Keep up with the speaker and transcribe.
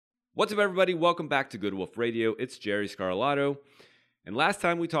What's up, everybody? Welcome back to Good Wolf Radio. It's Jerry Scarlato. And last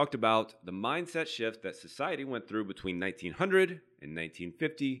time we talked about the mindset shift that society went through between 1900 and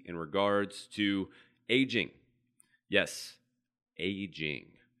 1950 in regards to aging. Yes, aging.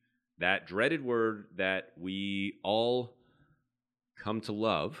 That dreaded word that we all come to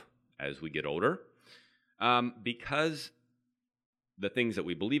love as we get older because the things that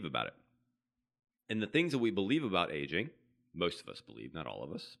we believe about it. And the things that we believe about aging, most of us believe, not all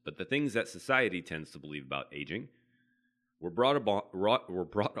of us, but the things that society tends to believe about aging were brought upon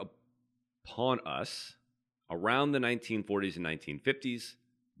us around the 1940s and 1950s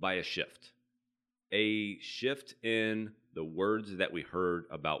by a shift in the words that we heard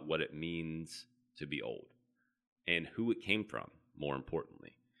about what it means to be old and who it came from, more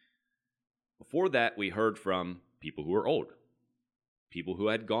importantly. Before that, we heard from people who were old, people who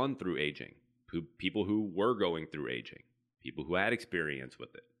had gone through aging, people who were going through aging, people who had experience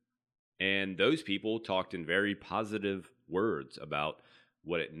with it. And those people talked in very positive words about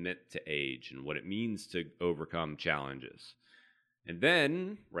what it meant to age and what it means to overcome challenges. And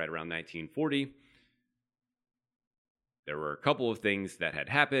then, right around 1940, there were a couple of things that had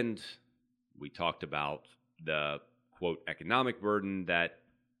happened. We talked about the, quote, economic burden that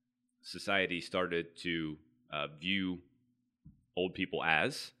society started to view old people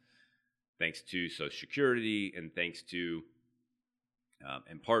as, thanks to Social Security and thanks to,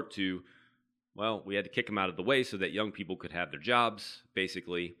 in part to, well, we had to kick them out of the way so that young people could have their jobs,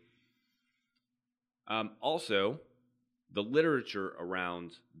 basically. Also, the literature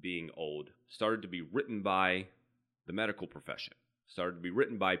around being old started to be written by the medical profession, started to be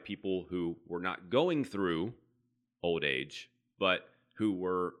written by people who were not going through old age, but who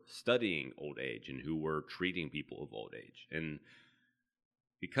were studying old age and who were treating people of old age. And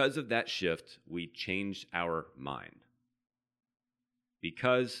because of that shift, we changed our mind.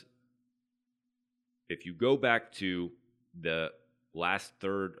 Because if you go back to the last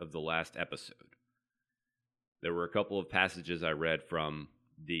third of the last episode, there were a couple of passages I read from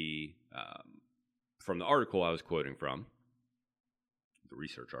the article I was quoting from, the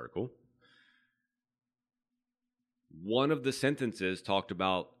research article. One of the sentences talked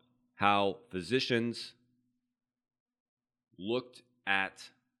about how physicians looked at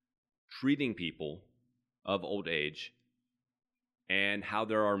treating people of old age and how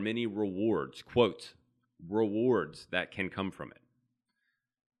there are many rewards, quote, rewards that can come from it.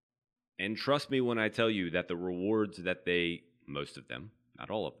 And trust me when I tell you that the rewards that most of them, not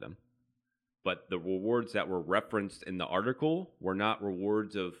all of them, but the rewards that were referenced in the article were not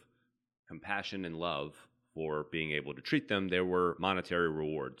rewards of compassion and love for being able to treat them. There were monetary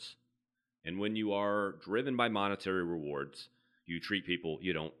rewards. And when you are driven by monetary rewards, you treat people,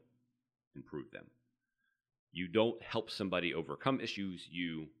 you don't improve them. You don't help somebody overcome issues.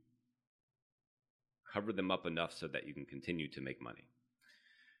 You cover them up enough so that you can continue to make money.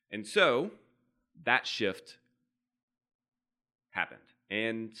 And so that shift happened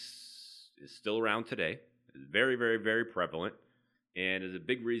and is still around today. It's very, very, very prevalent and is a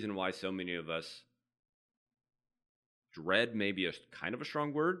big reason why so many of us dread maybe a kind of a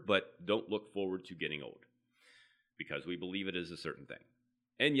strong word, but don't look forward to getting old because we believe it is a certain thing.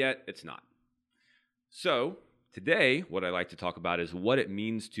 And yet it's not. So today, what I like to talk about is what it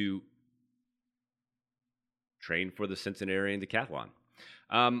means to train for the Centenarian Decathlon.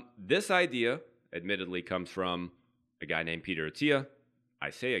 This idea, admittedly, comes from a guy named Peter Attia. I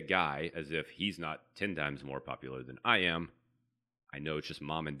say a guy as if he's not 10 times more popular than I am. I know it's just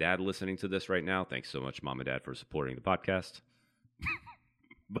mom and dad listening to this right now. Thanks so much, mom and dad, for supporting the podcast.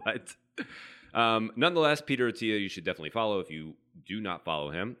 But nonetheless, Peter Attia, you should definitely follow if you do not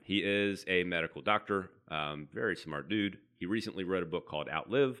follow him. He is a medical doctor, very smart dude. He recently wrote a book called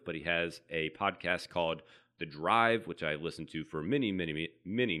Outlive, but he has a podcast called The Drive, which I listened to for many, many,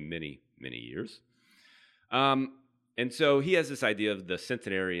 many, many, many years. And so he has this idea of the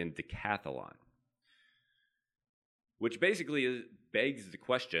Centenarian Decathlon, which basically begs the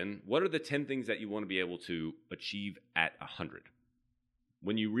question, what are the 10 things that you want to be able to achieve at 100?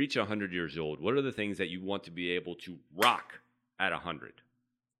 When you reach 100 years old, what are the things that you want to be able to rock at 100?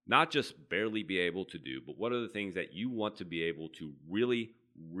 Not just barely be able to do, but what are the things that you want to be able to really,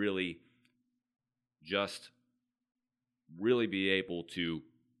 really just really be able to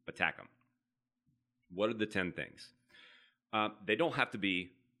attack them? What are the 10 things? They don't have to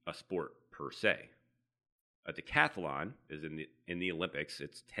be a sport per se. A decathlon is in the Olympics.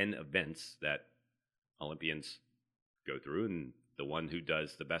 It's 10 events that Olympians go through, and the one who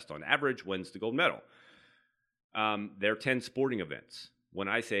does the best on average wins the gold medal. There are 10 sporting events. when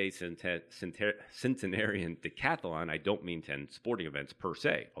I say Centenarian Decathlon, I don't mean 10 sporting events per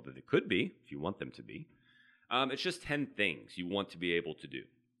se, although they could be if you want them to be. It's just 10 things you want to be able to do.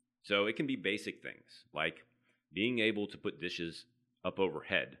 So it can be basic things like being able to put dishes up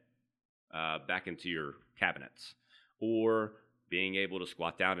overhead back into your cabinets, or being able to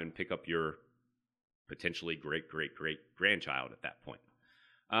squat down and pick up your potentially great-great-great-grandchild at that point.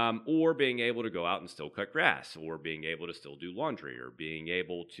 Or being able to go out and still cut grass, or being able to still do laundry, or being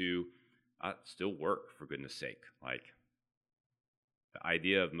able to still work, for goodness sake. Like, the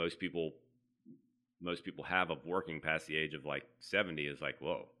idea of most people have of working past the age of like 70 is like,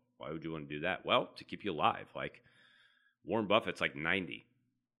 whoa, why would you want to do that? Well, to keep you alive. Like, Warren Buffett's like 90,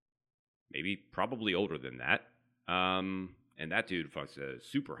 maybe probably older than that. And that dude fucks at a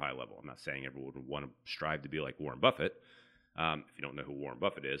super high level. I'm not saying everyone would want to strive to be like Warren Buffett. If you don't know who Warren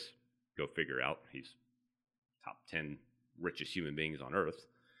Buffett is, go figure out. He's top 10 richest human beings on earth.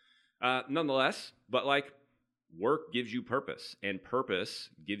 Nonetheless, but like, work gives you purpose, and purpose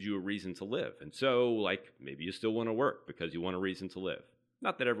gives you a reason to live. And so, like, maybe you still want to work because you want a reason to live.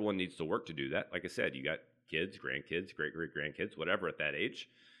 Not that everyone needs to work to do that. Like I said, you got kids, grandkids, great-great-grandkids, whatever at that age.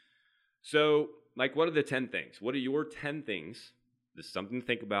 So, like, what are the 10 things? What are your 10 things? This is something to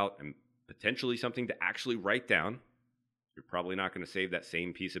think about and potentially something to actually write down. You're probably not going to save that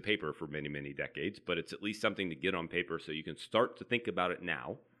same piece of paper for many, many decades, but it's at least something to get on paper so you can start to think about it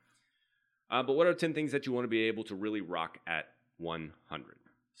now. But what are 10 things that you want to be able to really rock at 100?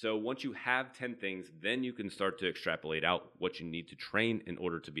 So once you have 10 things, then you can start to extrapolate out what you need to train in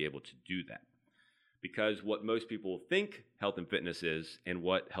order to be able to do that. Because what most people think health and fitness is and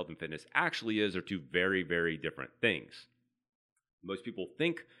what health and fitness actually is are two very, very different things. Most people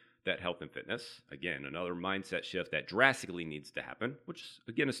think that health and fitness, again, another mindset shift that drastically needs to happen, which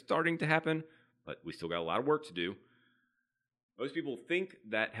again is starting to happen, but we still got a lot of work to do. Most people think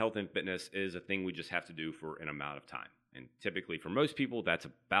that health and fitness is a thing we just have to do for an amount of time. And typically for most people, that's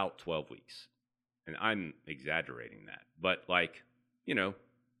about 12 weeks. And I'm exaggerating that. But like, you know,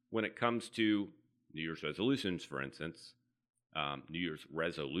 when it comes to New Year's resolutions, for instance, New Year's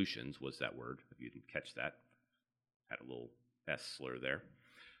resolutions was that word, if you didn't catch that. Had a little S slur there.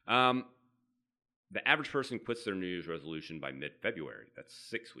 The average person quits their New Year's resolution by mid-February. That's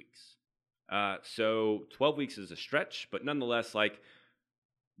 6 weeks. So 12 weeks is a stretch, but nonetheless, like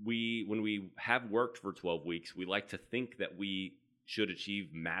when we have worked for 12 weeks, we like to think that we should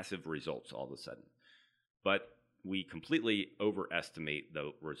achieve massive results all of a sudden. But we completely overestimate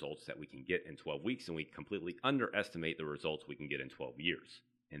the results that we can get in 12 weeks, and we completely underestimate the results we can get in 12 years.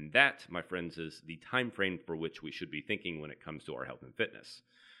 And that, my friends, is the time frame for which we should be thinking when it comes to our health and fitness.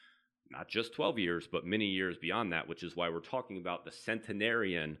 Not just 12 years, but many years beyond that, which is why we're talking about the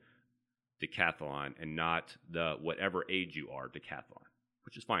Centenarian Decathlon and not the whatever age you are Decathlon,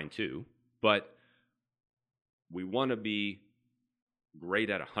 which is fine too. But we want to be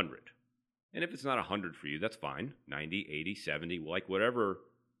great at 100. And if it's not 100 for you, that's fine. 90, 80, 70, like whatever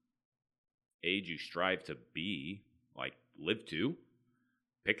age you strive to be, like live to,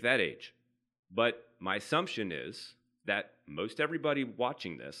 pick that age. But my assumption is that most everybody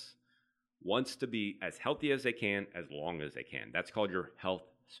watching this wants to be as healthy as they can, as long as they can. That's called your health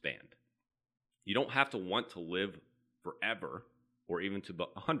span. You don't have to want to live forever or even to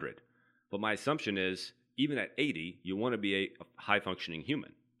 100. But my assumption is, even at 80, you want to be a high-functioning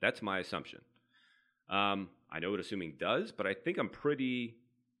human. That's my assumption. I know what assuming does, but I think I'm pretty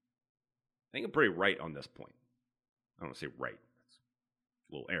right on this point. I don't want to say right. That's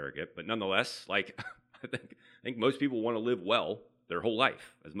a little arrogant, but nonetheless, like I think most people want to live well their whole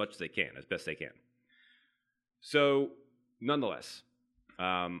life as much as they can, as best they can. So, nonetheless,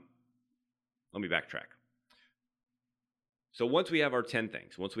 let me backtrack. So once we have our 10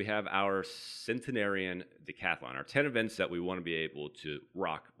 things, once we have our Centenarian Decathlon, our 10 events that we want to be able to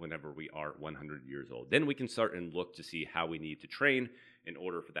rock whenever we are 100 years old, then we can start and look to see how we need to train in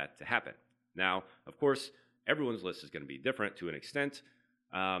order for that to happen. Now, of course, everyone's list is going to be different to an extent.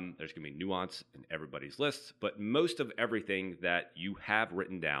 There's going to be nuance in everybody's list, but most of everything that you have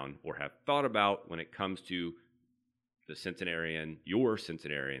written down or have thought about when it comes to the Centenarian, your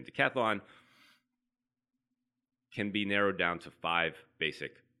Centenarian Decathlon, can be narrowed down to 5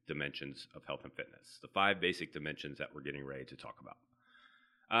 basic dimensions of health and fitness. The 5 basic dimensions that we're getting ready to talk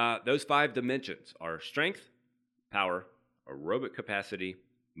about. Those 5 dimensions are strength, power, aerobic capacity,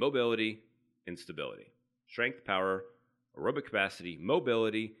 mobility, and stability. Strength, power, aerobic capacity,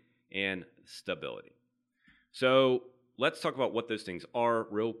 mobility, and stability. So let's talk about what those things are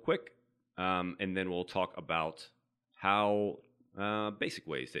real quick, and then we'll talk about how basic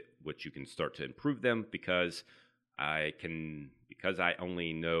ways that which you can start to improve them, because because I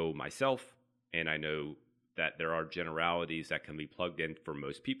only know myself and I know that there are generalities that can be plugged in for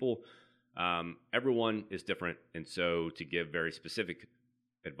most people. Everyone is different, and so to give very specific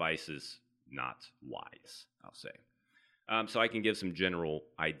advice is not wise, I'll say. So I can give some general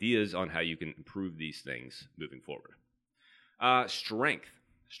ideas on how you can improve these things moving forward. Strength.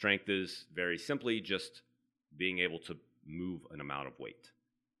 Strength is very simply just being able to move an amount of weight.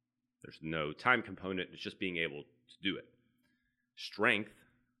 There's no time component. It's just being able to do it. Strength,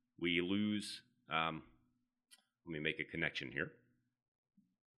 we lose, let me make a connection here.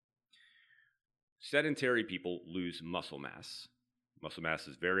 Sedentary people lose muscle mass. Muscle mass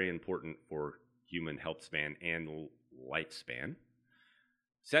is very important for human health span and lifespan.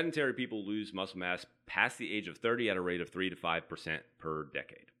 Sedentary people lose muscle mass past the age of 30 at a rate of 3 to 5% per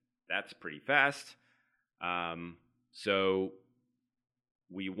decade. That's pretty fast. So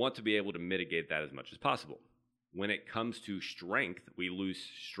we want to be able to mitigate that as much as possible. When it comes to strength, we lose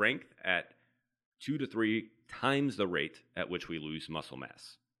strength at 2 to 3 times the rate at which we lose muscle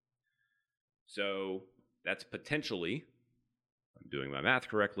mass. So that's potentially, if I'm doing my math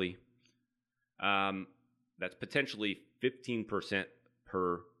correctly, that's potentially 15%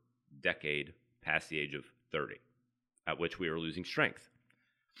 per decade past the age of 30, at which we are losing strength.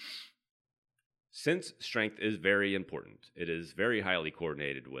 Since strength is very important, it is very highly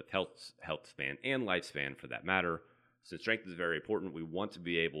coordinated with health span and lifespan for that matter. Since strength is very important, we want to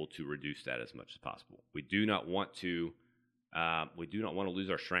be able to reduce that as much as possible. We do not want to lose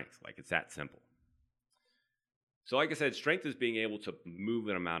our strength. Like, it's that simple. So like I said, strength is being able to move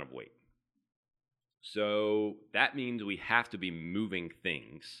an amount of weight. So that means we have to be moving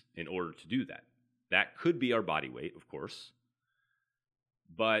things in order to do that. That could be our body weight, of course,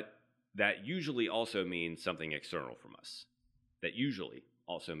 but that usually also means something external from us.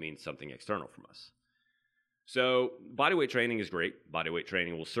 So body weight training is great. Body weight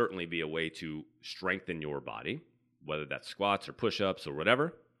training will certainly be a way to strengthen your body, whether that's squats or push-ups or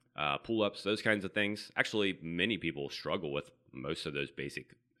whatever, pull-ups, those kinds of things. Actually, many people struggle with most of those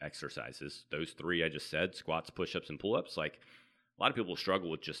basic exercises. Those 3 I just said, squats, push-ups, and pull-ups, like a lot of people struggle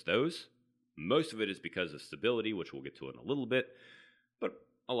with just those. Most of it is because of stability, which we'll get to in a little bit, but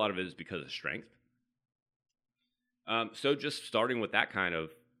a lot of it is because of strength. So just starting with that kind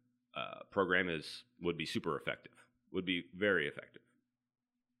of program would be super effective, would be very effective.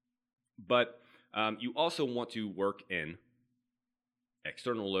 But you also want to work in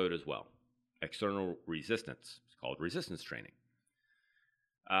external load as well, external resistance. It's called resistance training.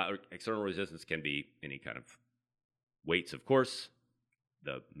 External resistance can be any kind of weights, of course,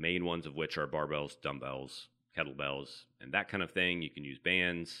 the main ones of which are barbells, dumbbells, kettlebells, and that kind of thing. You can use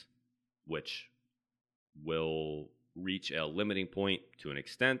bands, which will reach a limiting point to an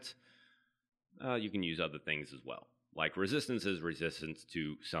extent. You can use other things as well. Like resistance is resistance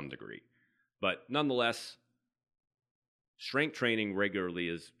to some degree. But nonetheless, strength training regularly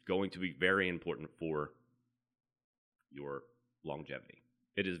is going to be very important for your longevity.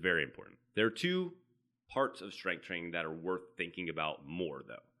 It is very important. There are 2 parts of strength training that are worth thinking about more,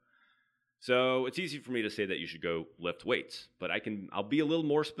 though. So it's easy for me to say that you should go lift weights, but I'll be a little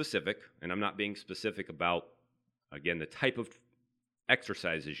more specific, and I'm not being specific about, again, the type of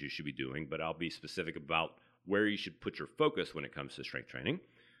exercises you should be doing, but I'll be specific about where you should put your focus when it comes to strength training.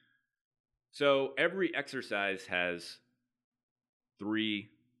 So every exercise has 3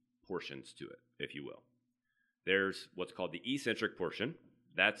 portions to it, if you will. There's what's called the eccentric portion.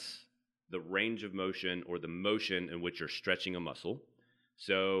 That's the range of motion or the motion in which you're stretching a muscle.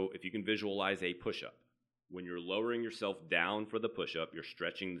 So if you can visualize a push-up, when you're lowering yourself down for the push-up, you're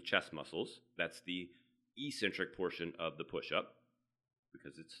stretching the chest muscles. That's the eccentric portion of the push-up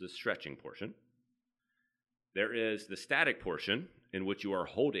because it's the stretching portion. There is the static portion in which you are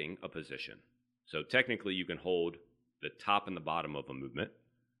holding a position. So technically you can hold the top and the bottom of a movement.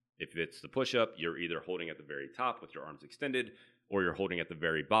 If it's the push-up, you're either holding at the very top with your arms extended, or you're holding at the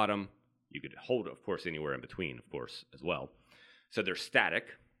very bottom. You could hold, of course, anywhere in between, of course, as well. So they're static.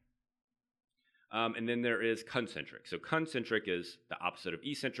 And then there is concentric. So concentric is the opposite of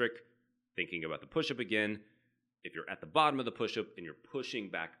eccentric. Thinking about the push-up again, if you're at the bottom of the push-up and you're pushing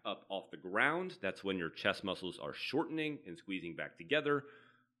back up off the ground, that's when your chest muscles are shortening and squeezing back together.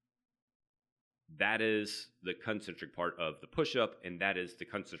 That is the concentric part of the push-up, and that is the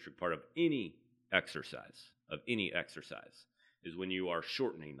concentric part of any exercise, is when you are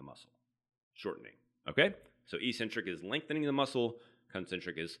shortening the muscle. Shortening, okay? So eccentric is lengthening the muscle,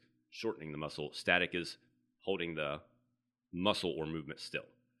 concentric is shortening the muscle, static is holding the muscle or movement still.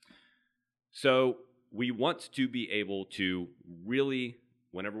 So we want to be able to really,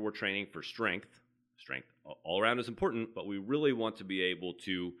 whenever we're training for strength Strength all around is important, but we really want to be able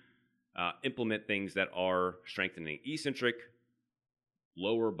to implement things that are strengthening eccentric,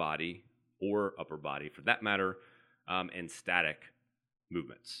 lower body, or upper body for that matter, and static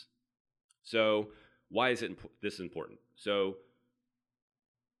movements. So why is this important? So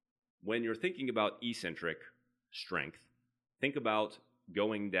when you're thinking about eccentric strength, think about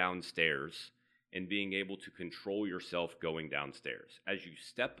going downstairs and being able to control yourself going downstairs. As you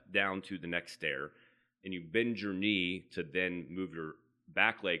step down to the next stair and you bend your knee to then move your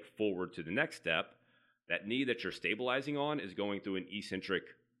back leg forward to the next step, that knee that you're stabilizing on is going through an eccentric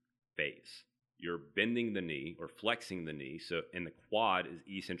phase. You're bending the knee or flexing the knee, and the quad is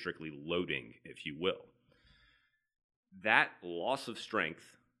eccentrically loading, if you will. That loss of strength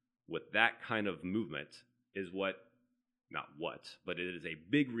with that kind of movement is but it is a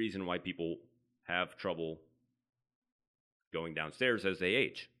big reason why people have trouble going downstairs as they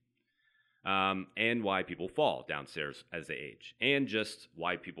age. And why people fall downstairs as they age, and just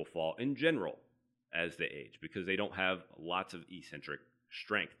why people fall in general as they age, because they don't have lots of eccentric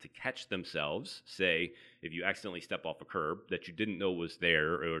strength to catch themselves. Say, if you accidentally step off a curb that you didn't know was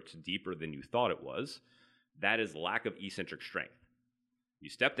there, or it's deeper than you thought it was, that is lack of eccentric strength. You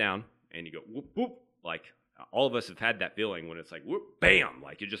step down and you go whoop, whoop, like all of us have had that feeling when it's like whoop, bam,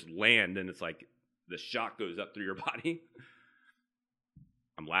 like you just land and it's like the shock goes up through your body.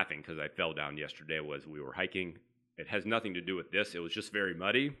 I'm laughing because I fell down yesterday as we were hiking. It has nothing to do with this. It was just very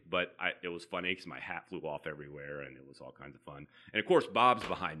muddy, but it was funny because my hat flew off everywhere and it was all kinds of fun. And of course, Bob's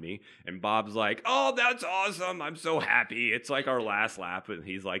behind me, and Bob's like, "Oh, that's awesome. I'm so happy." It's like our last lap, and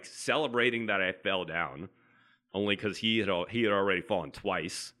he's like celebrating that I fell down, only because he had already fallen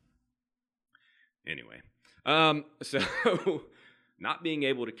twice. Anyway, so not being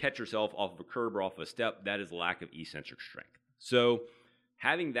able to catch yourself off of a curb or off a step, that is lack of eccentric strength. So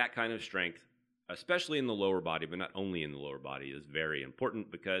having that kind of strength, especially in the lower body, but not only in the lower body, is very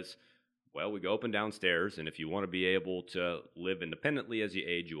important because, well, we go up and down stairs, and if you want to be able to live independently as you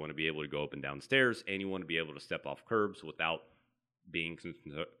age, you want to be able to go up and down stairs, and you want to be able to step off curbs without being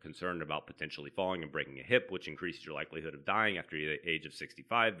concerned about potentially falling and breaking a hip, which increases your likelihood of dying after the age of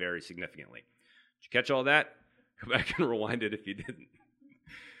 65 very significantly. Did you catch all that? Go back and rewind it if you didn't.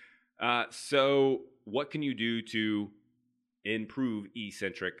 So what can you do to improve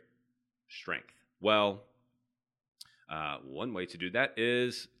eccentric strength? Well, one way to do that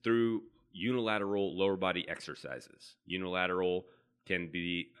is through unilateral lower body exercises. Unilateral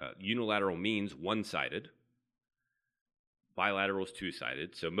means one-sided. Bilateral is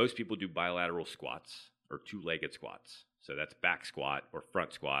two-sided. So most people do bilateral squats or two-legged squats. So that's back squat or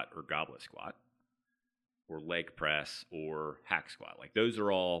front squat or goblet squat or leg press or hack squat. Like those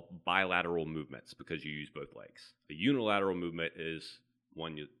are all bilateral movements because you use both legs. A unilateral movement is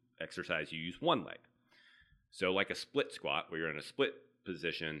one exercise you use one leg. So like a split squat where you're in a split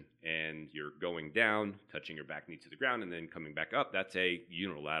position and you're going down, touching your back knee to the ground and then coming back up, that's a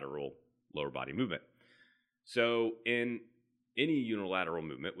unilateral lower body movement. So in any unilateral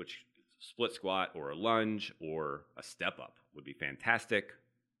movement, which split squat or a lunge or a step up would be fantastic.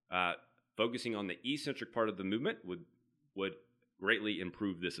 Focusing on the eccentric part of the movement would greatly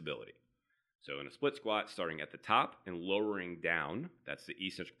improve this ability. So in a split squat, starting at the top and lowering down, that's the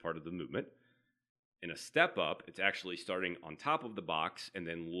eccentric part of the movement. In a step up, it's actually starting on top of the box and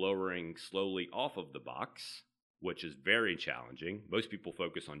then lowering slowly off of the box, which is very challenging. Most people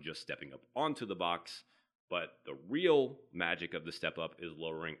focus on just stepping up onto the box, but the real magic of the step up is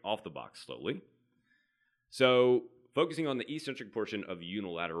lowering off the box slowly. So focusing on the eccentric portion of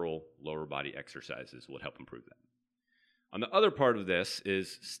unilateral lower body exercises will help improve that. On the other part of this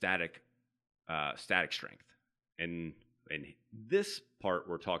is static strength. And this part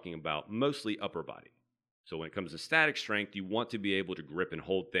we're talking about mostly upper body. So when it comes to static strength, you want to be able to grip and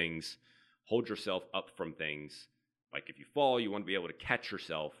hold things, hold yourself up from things. Like if you fall, you want to be able to catch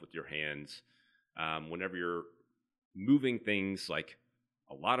yourself with your hands. Whenever you're moving things, like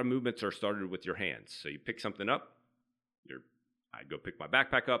a lot of movements are started with your hands. So you pick something up, I go pick my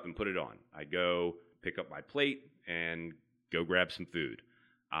backpack up and put it on. I go pick up my plate and go grab some food.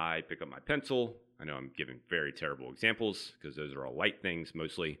 I pick up my pencil. I know I'm giving very terrible examples because those are all light things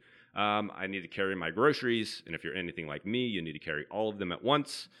mostly. I need to carry my groceries, and if you're anything like me, you need to carry all of them at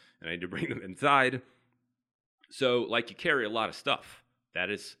once, and I need to bring them inside. So, like, you carry a lot of stuff.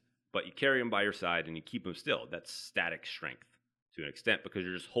 But you carry them by your side and you keep them still. That's static strength to an extent because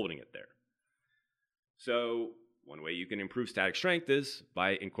you're just holding it there. So one way you can improve static strength is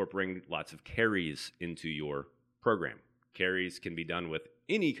by incorporating lots of carries into your program. Carries can be done with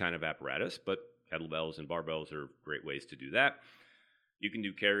any kind of apparatus, but kettlebells and barbells are great ways to do that. You can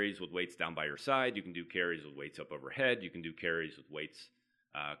do carries with weights down by your side. You can do carries with weights up overhead. You can do carries with weights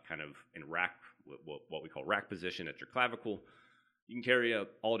kind of in rack, what we call rack position at your clavicle. You can carry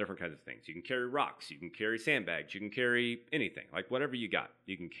all different kinds of things. You can carry rocks. You can carry sandbags. You can carry anything. Like whatever you got,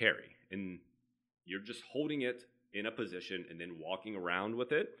 you can carry. And you're just holding it in a position and then walking around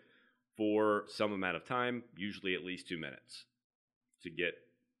with it for some amount of time, usually at least 2 minutes, to get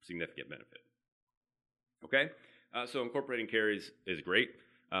significant benefit. Okay? So incorporating carries is great.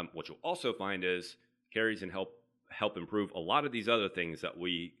 What you'll also find is carries and help improve a lot of these other things that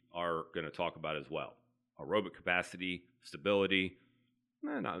we are going to talk about as well. Aerobic capacity, stability,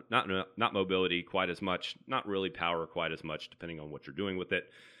 not mobility quite as much, not really power quite as much, depending on what you're doing with it.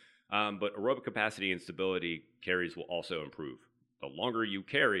 But aerobic capacity and stability carries will also improve. The longer you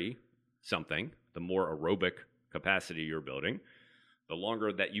carry something, the more aerobic capacity you're building. The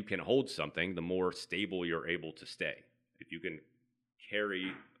longer that you can hold something, the more stable you're able to stay. If you can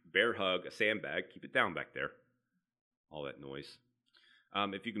bear hug a sandbag, keep it down back there, all that noise.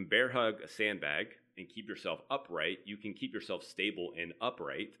 If you can bear hug a sandbag and keep yourself upright, you can keep yourself stable and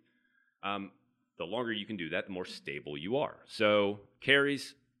upright. The longer you can do that, the more stable you are. So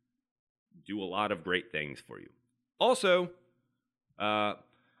carries do a lot of great things for you. Also,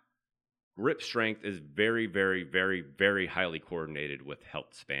 grip strength is very, very, very, very highly coordinated with health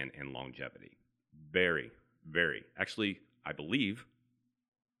span and longevity. Very, very. Actually, I believe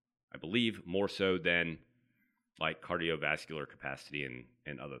more so than like cardiovascular capacity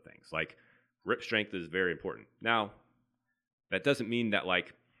and other things. Like grip strength is very important. Now, that doesn't mean that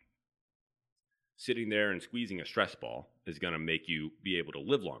like sitting there and squeezing a stress ball is going to make you be able to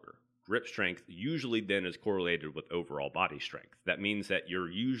live longer. Grip strength usually then is correlated with overall body strength. That means that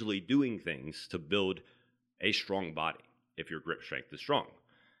you're usually doing things to build a strong body if your grip strength is strong.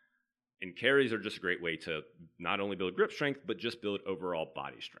 And carries are just a great way to not only build grip strength, but just build overall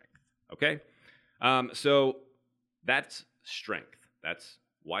body strength. Okay? So that's strength. That's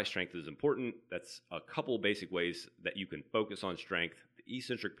why strength is important. That's a couple basic ways that you can focus on strength. The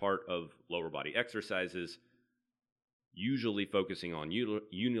eccentric part of lower body exercises, usually focusing on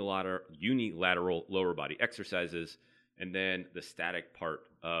unilateral lower body exercises, and then the static part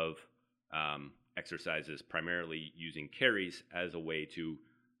of exercises, primarily using carries as a way to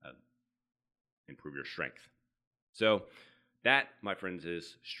improve your strength. So that, my friends,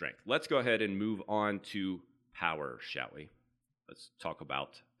 is strength. Let's go ahead and move on to power, shall we? Let's talk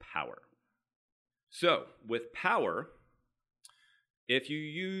about power. So with power, if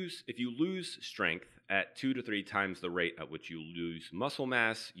you lose strength at 2 to 3 times the rate at which you lose muscle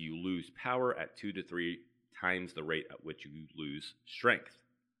mass, you lose power at 2 to 3 times the rate at which you lose strength.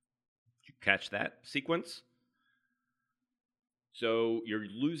 Did you catch that sequence? So you're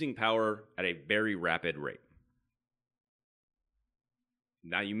losing power at a very rapid rate.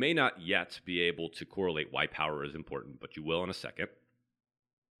 Now, you may not yet be able to correlate why power is important, but you will in a second.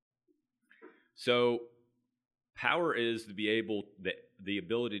 So power is the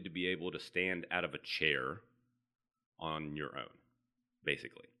ability to be able to stand out of a chair on your own,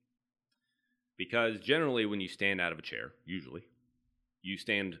 basically. Because generally when you stand out of a chair, usually, you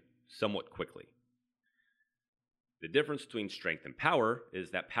stand somewhat quickly. The difference between strength and power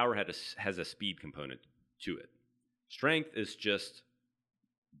is that power has a speed component to it. Strength is just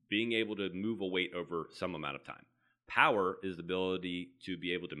being able to move a weight over some amount of time. Power is the ability to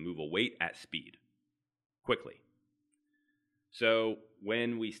be able to move a weight at speed, quickly. So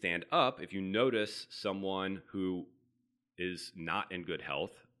when we stand up, if you notice someone who is not in good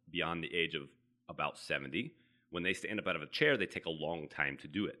health beyond the age of about 70, when they stand up out of a chair, they take a long time to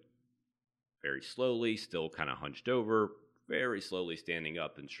do it. Very slowly, still kind of hunched over, very slowly standing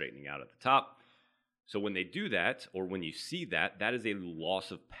up and straightening out at the top. So when they do that, or when you see that, that is a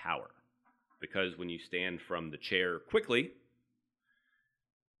loss of power. Because when you stand from the chair quickly,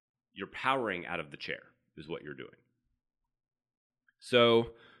 you're powering out of the chair, is what you're doing.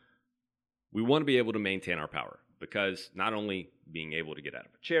 So we want to be able to maintain our power, because not only being able to get out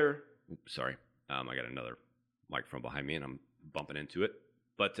of a chair, I got another microphone behind me and I'm bumping into it,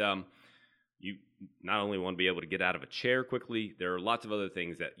 but you not only want to be able to get out of a chair quickly, there are lots of other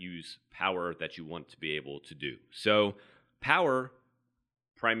things that use power that you want to be able to do. So power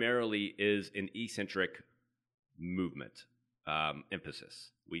primarily is an eccentric movement emphasis.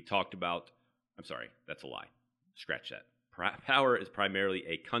 We talked about, that's a lie. Scratch that. Power is primarily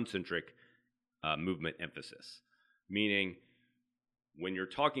a concentric movement emphasis, meaning when you're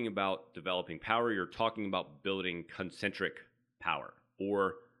talking about developing power, you're talking about building concentric power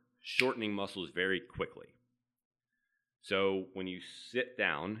or shortening muscles very quickly. So when you sit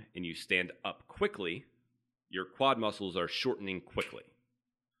down and you stand up quickly, your quad muscles are shortening quickly.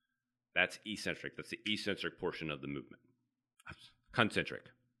 That's eccentric. That's the eccentric portion of the movement. Concentric.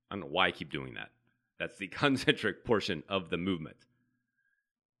 I don't know why I keep doing that. That's the concentric portion of the movement.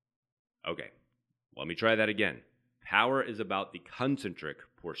 Okay, let me try that again. Power is about the concentric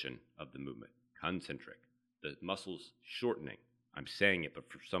portion of the movement. Concentric. The muscles shortening. I'm saying it,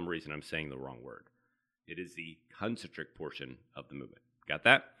 but for some reason I'm saying the wrong word. It is the concentric portion of the movement. Got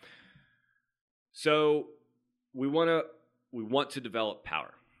that? So we want to develop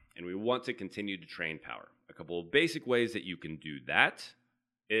power, and we want to continue to train power. A couple of basic ways that you can do that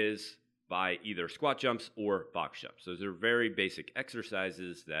is by either squat jumps or box jumps. Those are very basic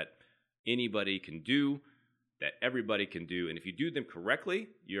exercises that anybody can do, that everybody can do. And if you do them correctly,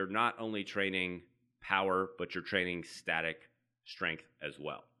 you're not only training power, but you're training static strength as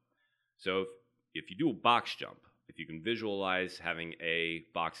well. So if you do a box jump, if you can visualize having a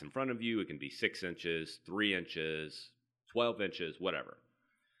box in front of you, it can be 6 inches, 3 inches, 12 inches, whatever.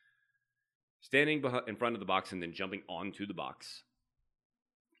 Standing in front of the box and then jumping onto the box.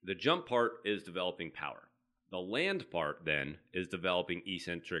 The jump part is developing power. The land part then is developing is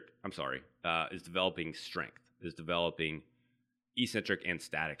developing strength, is developing eccentric and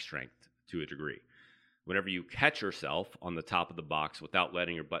static strength to a degree. Whenever you catch yourself on the top of the box without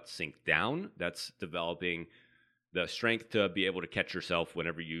letting your butt sink down, that's developing the strength to be able to catch yourself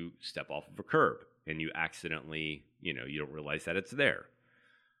whenever you step off of a curb and you accidentally, you don't realize that it's there.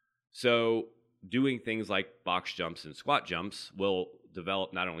 So doing things like box jumps and squat jumps will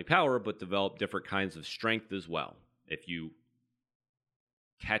develop not only power, but develop different kinds of strength as well if you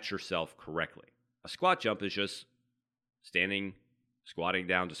catch yourself correctly. A squat jump is just squatting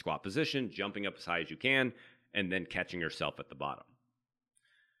down to squat position, jumping up as high as you can, and then catching yourself at the bottom.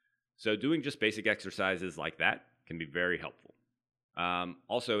 So doing just basic exercises like that can be very helpful.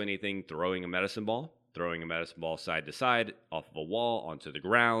 Also, anything throwing a medicine ball side to side, off of a wall, onto the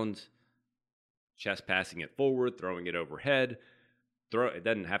ground, chest passing it forward, throwing it overhead. It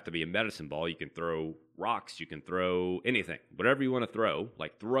doesn't have to be a medicine ball. You can throw rocks. You can throw anything. Whatever you want to throw.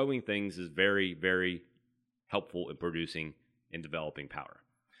 Like throwing things is very, very helpful in producing and developing power.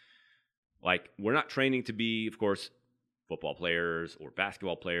 Like we're not training to be, of course, football players or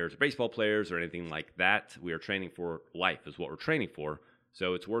basketball players or baseball players or anything like that. We are training for life is what we're training for.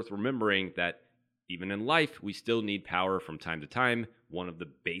 So it's worth remembering that even in life, we still need power from time to time. One of the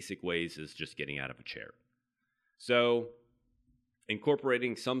basic ways is just getting out of a chair. So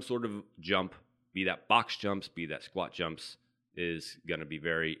incorporating some sort of jump, be that box jumps, be that squat jumps, is going to be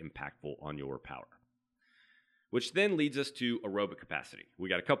very impactful on your power. Which then leads us to aerobic capacity. We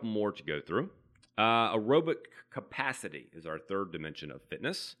got a couple more to go through. Aerobic capacity is our third dimension of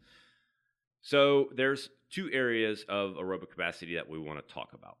fitness. So there's two areas of aerobic capacity that we want to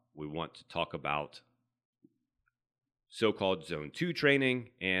talk about. We want to talk about so-called zone 2 training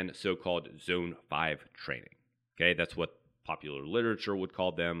and so-called zone 5 training. Okay, that's what popular literature would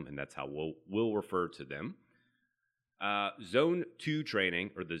call them, and that's how we'll refer to them. Zone 2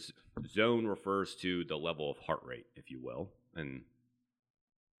 training, or the zone refers to the level of heart rate, if you will. And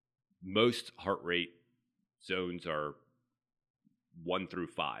most heart rate zones are 1 through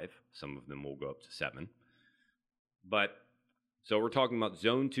 5. Some of them will go up to 7. But so we're talking about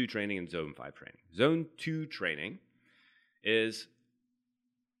zone 2 training and zone 5 training. Zone 2 training is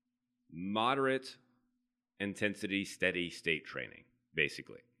moderate intensity, steady state training,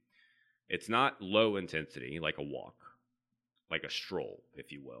 basically. It's not low intensity like a walk, like a stroll,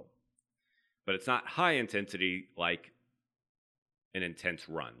 if you will. But it's not high intensity like an intense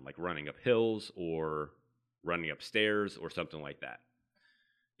run, like running up hills or running upstairs or something like that.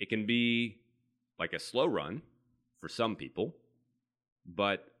 It can be like a slow run for some people,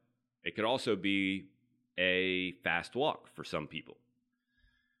 but it could also be a fast walk for some people.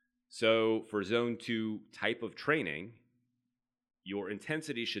 So for zone 2 type of training, your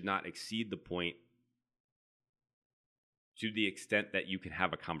intensity should not exceed the point to the extent that you can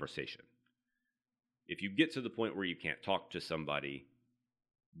have a conversation. If you get to the point where you can't talk to somebody,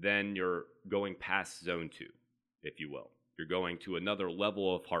 then you're going past zone 2, if you will. You're going to another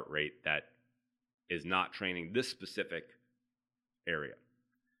level of heart rate that is not training this specific area.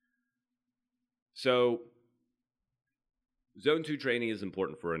 So zone 2 training is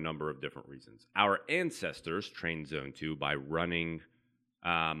important for a number of different reasons. Our ancestors trained zone 2 by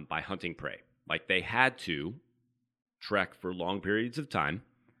by hunting prey. Like they had to trek for long periods of time,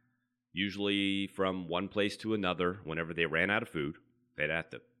 usually from one place to another. Whenever they ran out of food, they'd have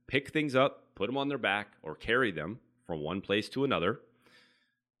to pick things up, put them on their back, or carry them from one place to another.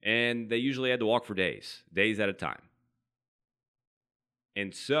 And they usually had to walk for days at a time.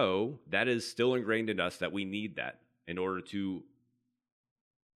 And so that is still ingrained in us that we need that in order to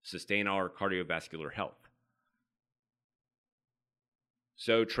sustain our cardiovascular health.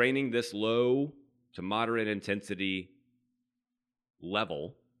 So training this low to moderate intensity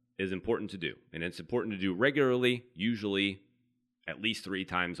level is important to do. And it's important to do regularly, usually at least 3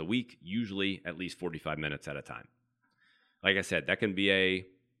 times a week, usually at least 45 minutes at a time. Like I said, that can be a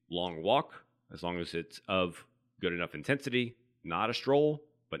long walk as long as it's of good enough intensity, not a stroll,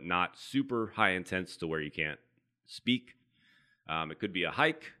 but not super high intense to where you can't speak. It could be a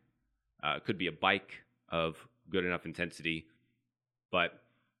hike. It could be a bike of good enough intensity. But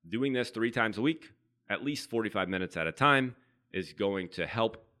doing this 3 times a week, at least 45 minutes at a time, is going to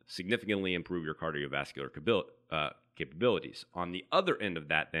help significantly improve your cardiovascular capabilities. On the other end of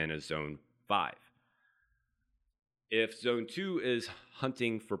that then is zone 5. If zone 2 is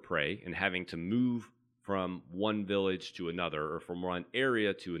hunting for prey and having to move from one village to another or from one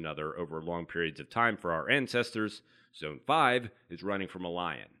area to another over long periods of time for our ancestors, zone 5 is running from a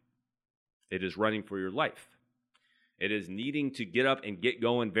lion. It is running for your life. It is needing to get up and get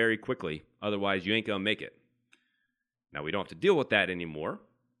going very quickly, otherwise you ain't gonna make it. Now, we don't have to deal with that anymore,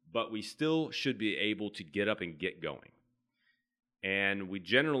 but we still should be able to get up and get going. And we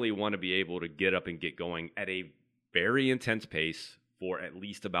generally want to be able to get up and get going at a very intense pace for at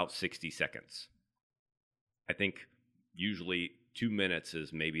least about 60 seconds. I think usually 2 minutes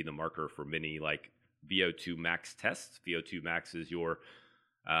is maybe the marker for many like VO2 max tests. VO2 max is your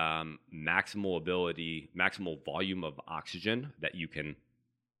maximal volume of oxygen that you can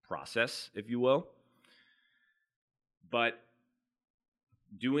process, if you will. But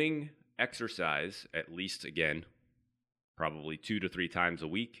doing exercise, at least again, probably 2 to 3 times a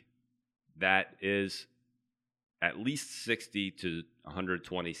week, that is at least 60 to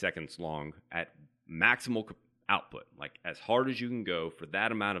 120 seconds long at maximal output, like as hard as you can go for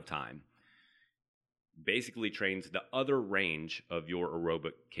that amount of time, basically trains the other range of your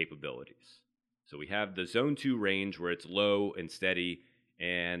aerobic capabilities. So we have the zone 2 range where it's low and steady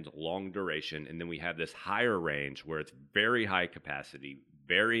and long duration, and then we have this higher range where it's very high capacity,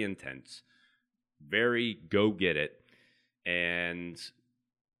 very intense, very go get it, and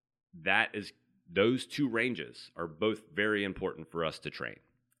those 2 ranges are both very important for us to train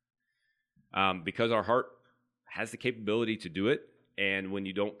because our heart has the capability to do it, and when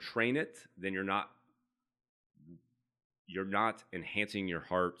you don't train it, then you're not enhancing your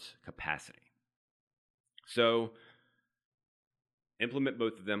heart's capacity. So implement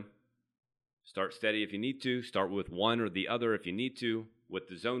both of them. Start steady if you need to. Start with one or the other if you need to. With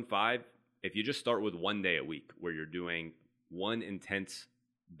the zone 5, if you just start with 1 day a week where you're doing one intense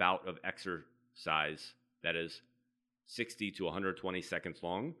bout of exercise that is 60 to 120 seconds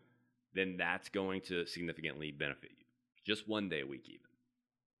long, then that's going to significantly benefit you. Just 1 day a week even.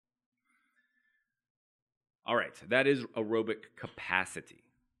 All right, that is aerobic capacity.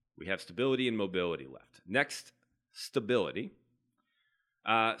 We have stability and mobility left. Next, stability.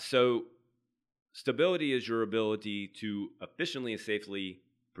 So stability is your ability to efficiently and safely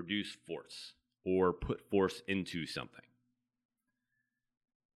produce force or put force into something.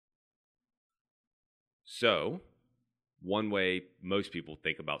 So one way most people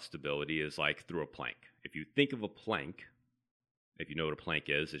think about stability is like through a plank. If you think of a plank, if you know what a plank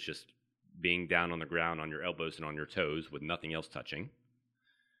is, it's just being down on the ground on your elbows and on your toes with nothing else touching.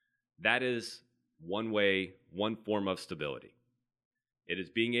 That is one form of stability. It is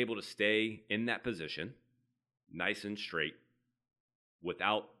being able to stay in that position, nice and straight,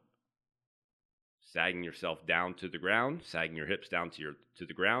 without sagging yourself down to the ground, sagging your hips down to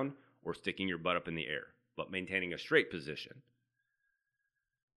the ground, or sticking your butt up in the air, but maintaining a straight position.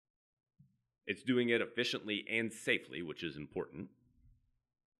 It's doing it efficiently and safely, which is important.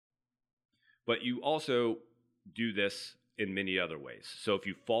 But you also do this in many other ways. So if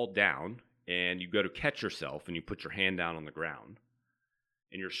you fall down and you go to catch yourself and you put your hand down on the ground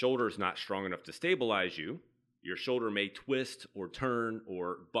and your shoulder is not strong enough to stabilize you, your shoulder may twist or turn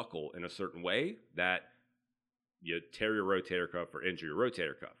or buckle in a certain way that you tear your rotator cuff or injure your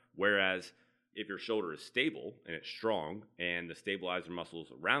rotator cuff. Whereas if your shoulder is stable and it's strong and the stabilizer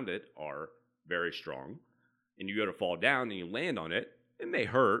muscles around it are very strong and you go to fall down and you land on it, it may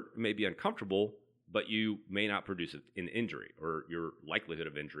hurt, it may be uncomfortable, but you may not produce an injury, or your likelihood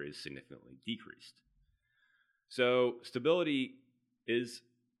of injury is significantly decreased. So stability is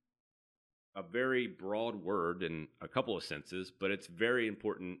a very broad word in a couple of senses, but it's very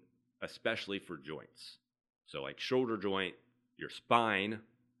important, especially for joints. So like shoulder joint, your spine,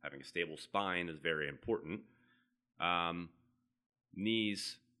 having a stable spine is very important.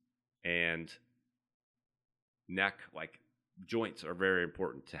 Knees and neck, like joints are very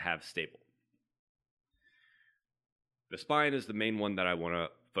important to have stable. The spine is the main one that I want to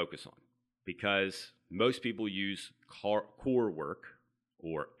focus on because most people use core work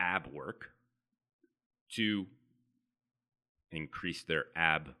or ab work to increase their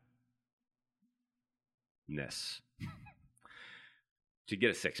abness, to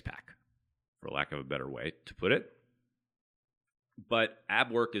get a six-pack, for lack of a better way to put it. But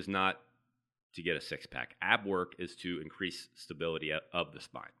ab work is not to get a six-pack. Ab work is to increase stability of the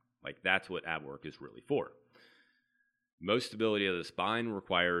spine. Like, that's what ab work is really for. Most stability of the spine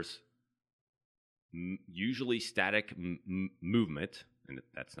requires usually static movement, and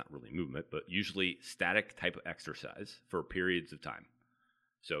that's not really movement, but usually static type of exercise for periods of time.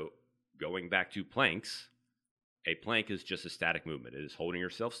 So going back to planks, a plank is just a static movement. It is holding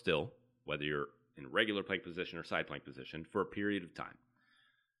yourself still, whether you're in regular plank position or side plank position, for a period of time.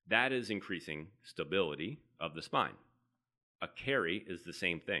 That is increasing stability of the spine. A carry is the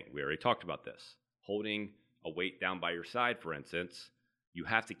same thing. We already talked about this. Holding a weight down by your side, for instance, you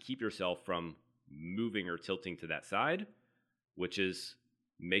have to keep yourself from moving or tilting to that side, which is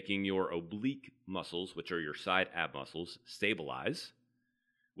making your oblique muscles, which are your side ab muscles, stabilize,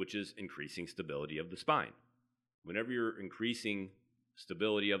 which is increasing stability of the spine. Whenever you're increasing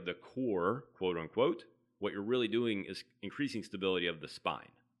stability of the core, quote unquote, what you're really doing is increasing stability of the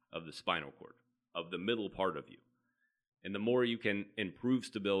spine, of the spinal cord, of the middle part of you. And the more you can improve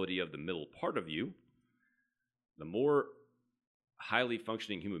stability of the middle part of you, the more highly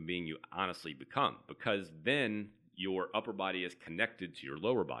functioning human being you honestly become, because then your upper body is connected to your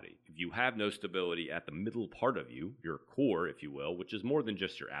lower body. If you have no stability at the middle part of you, your core, if you will, which is more than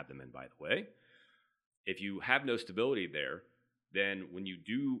just your abdomen, by the way, if you have no stability there, then when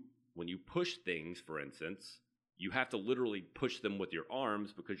you push things, for instance, you have to literally push them with your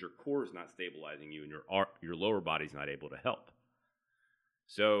arms because your core is not stabilizing you and your lower body's not able to help.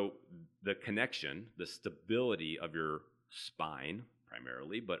 So the connection, the stability of your spine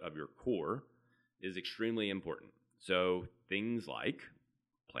primarily, but of your core, is extremely important. So things like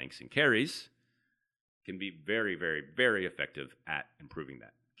planks and carries can be very, very, very effective at improving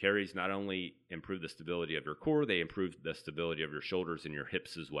that. Carries not only improve the stability of your core, they improve the stability of your shoulders and your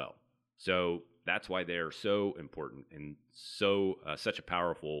hips as well. So that's why they are so important and so such a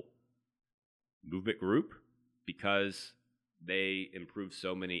powerful movement group, because they improve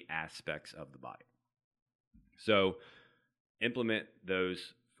so many aspects of the body. So implement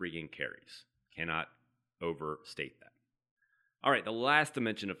those freaking carries. Cannot overstate that. All right, the last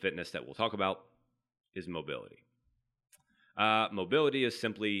dimension of fitness that we'll talk about is mobility. Mobility is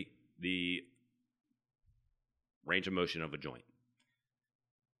simply the range of motion of a joint.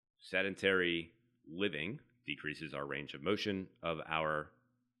 Sedentary living decreases our range of motion of our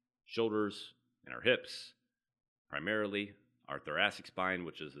shoulders and our hips, primarily our thoracic spine,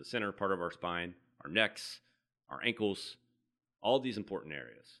 which is the center part of our spine, our necks, our ankles, all these important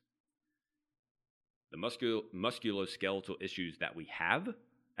areas. The musculoskeletal issues that we have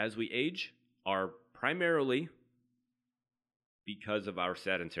as we age are primarily because of our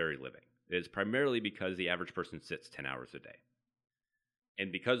sedentary living. It is primarily because the average person sits 10 hours a day.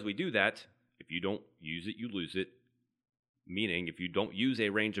 And because we do that, if you don't use it, you lose it. Meaning, if you don't use a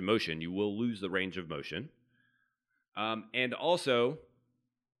range of motion, you will lose the range of motion. And also,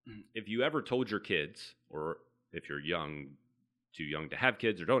 if you ever told your kids, or if you're too young to have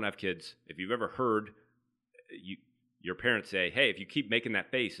kids or don't have kids, if you've ever heard your parents say, hey, if you keep making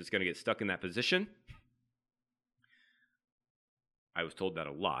that face, it's going to get stuck in that position. I was told that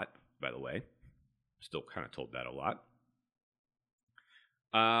a lot, by the way. Still kind of told that a lot.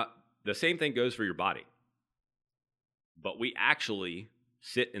 The same thing goes for your body. But we actually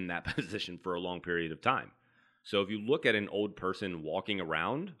sit in that position for a long period of time. So if you look at an old person walking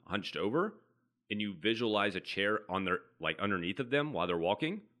around, hunched over, and you visualize a chair on their, like, underneath of them while they're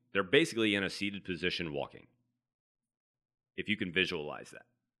walking, they're basically in a seated position walking. If you can visualize that.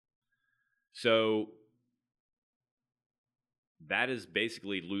 So that is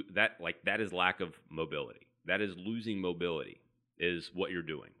basically that is lack of mobility. That is losing mobility, is what you're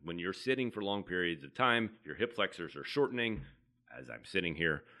doing. When you're sitting for long periods of time, your hip flexors are shortening, as I'm sitting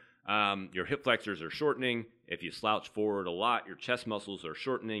here. Your hip flexors are shortening. If you slouch forward a lot, your chest muscles are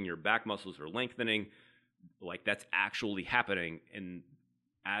shortening, your back muscles are lengthening. Like, that's actually happening. And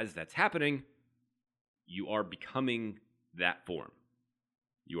as that's happening, you are becoming that form.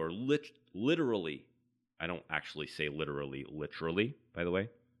 You are literally, I don't actually say literally, by the way.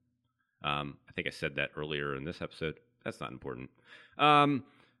 I think I said that earlier in this episode. That's not important.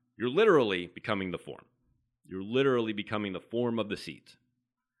 You're literally becoming the form. You're literally becoming the form of the seat.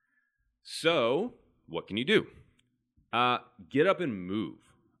 So, what can you do? Get up and move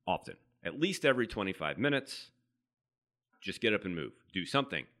often, at least every 25 minutes. Just get up and move. Do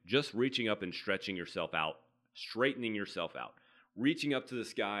something. Just reaching up and stretching yourself out, straightening yourself out, reaching up to the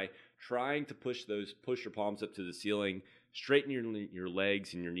sky, trying to push your palms up to the ceiling, straighten your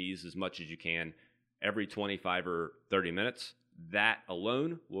legs and your knees as much as you can every 25 or 30 minutes. That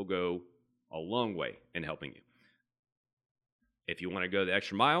alone will go a long way in helping you. If you want to go the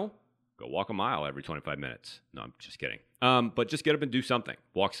extra mile, go walk a mile every 25 minutes. No, I'm just kidding. But just get up and do something.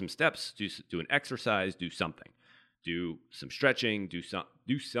 Walk some steps, do an exercise, do something. Do some stretching,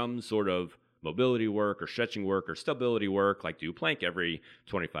 do some sort of mobility work or stretching work or stability work, like do a plank every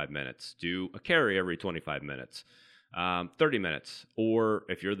 25 minutes, do a carry every 25 minutes, 30 minutes. Or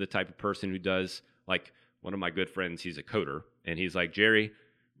if you're the type of person who does, like one of my good friends, he's a coder, and he's like, Jerry,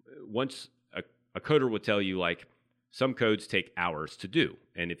 once a coder would tell you, like, some codes take hours to do.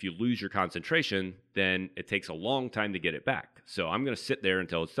 And if you lose your concentration, then it takes a long time to get it back. So I'm going to sit there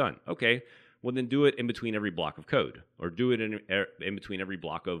until it's done. Okay. Well, then do it in between every block of code, or do it in between every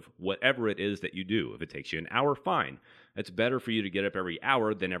block of whatever it is that you do. If it takes you an hour, fine. It's better for you to get up every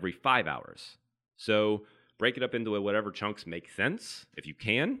hour than every 5 hours. So break it up into whatever chunks make sense. If you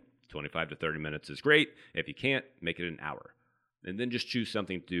can, 25 to 30 minutes is great. If you can't, make it an hour. And then just choose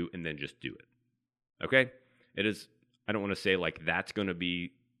something to do, and then just do it. Okay? I don't want to say like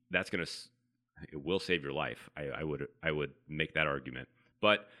it will save your life. I would make that argument.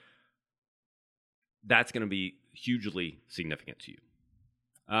 But that's going to be hugely significant to you.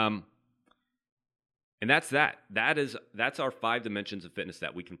 And that's that. That's our 5 dimensions of fitness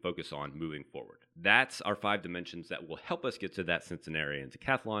that we can focus on moving forward. That's our 5 dimensions that will help us get to that Centenarian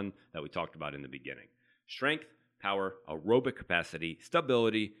Decathlon that we talked about in the beginning. Strength, power, aerobic capacity,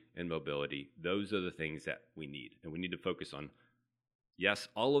 stability, and mobility. Those are the things that we need. And we need to focus on, yes,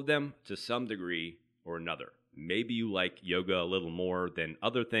 all of them to some degree or another. Maybe you like yoga a little more than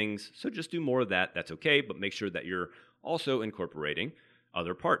other things, so just do more of that. That's okay, but make sure that you're also incorporating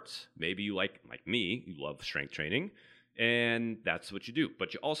other parts. Maybe you like me, you love strength training, and that's what you do.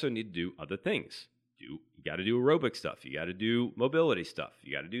 But you also need to do other things. You got to do aerobic stuff. You got to do mobility stuff.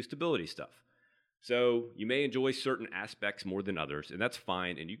 You got to do stability stuff. So you may enjoy certain aspects more than others, and that's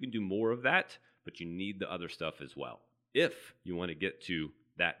fine, and you can do more of that, but you need the other stuff as well. If you want to get to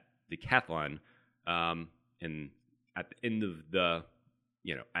that decathlon, and at the end of the,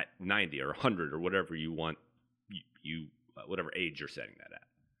 at 90 or 100 or whatever you want, whatever age you're setting that at.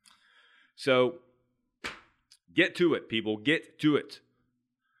 So get to it, people. Get to it.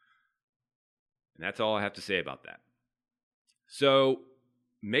 And that's all I have to say about that. So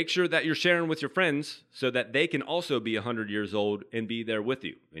make sure that you're sharing with your friends so that they can also be 100 years old and be there with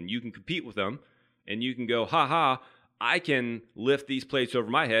you. And you can compete with them, and you can go, I can lift these plates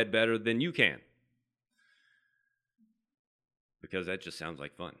over my head better than you can. Because that just sounds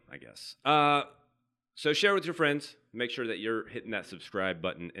like fun, I guess. So share with your friends. Make sure that you're hitting that subscribe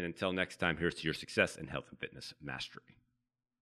button. And until next time, here's to your success and health and fitness mastery.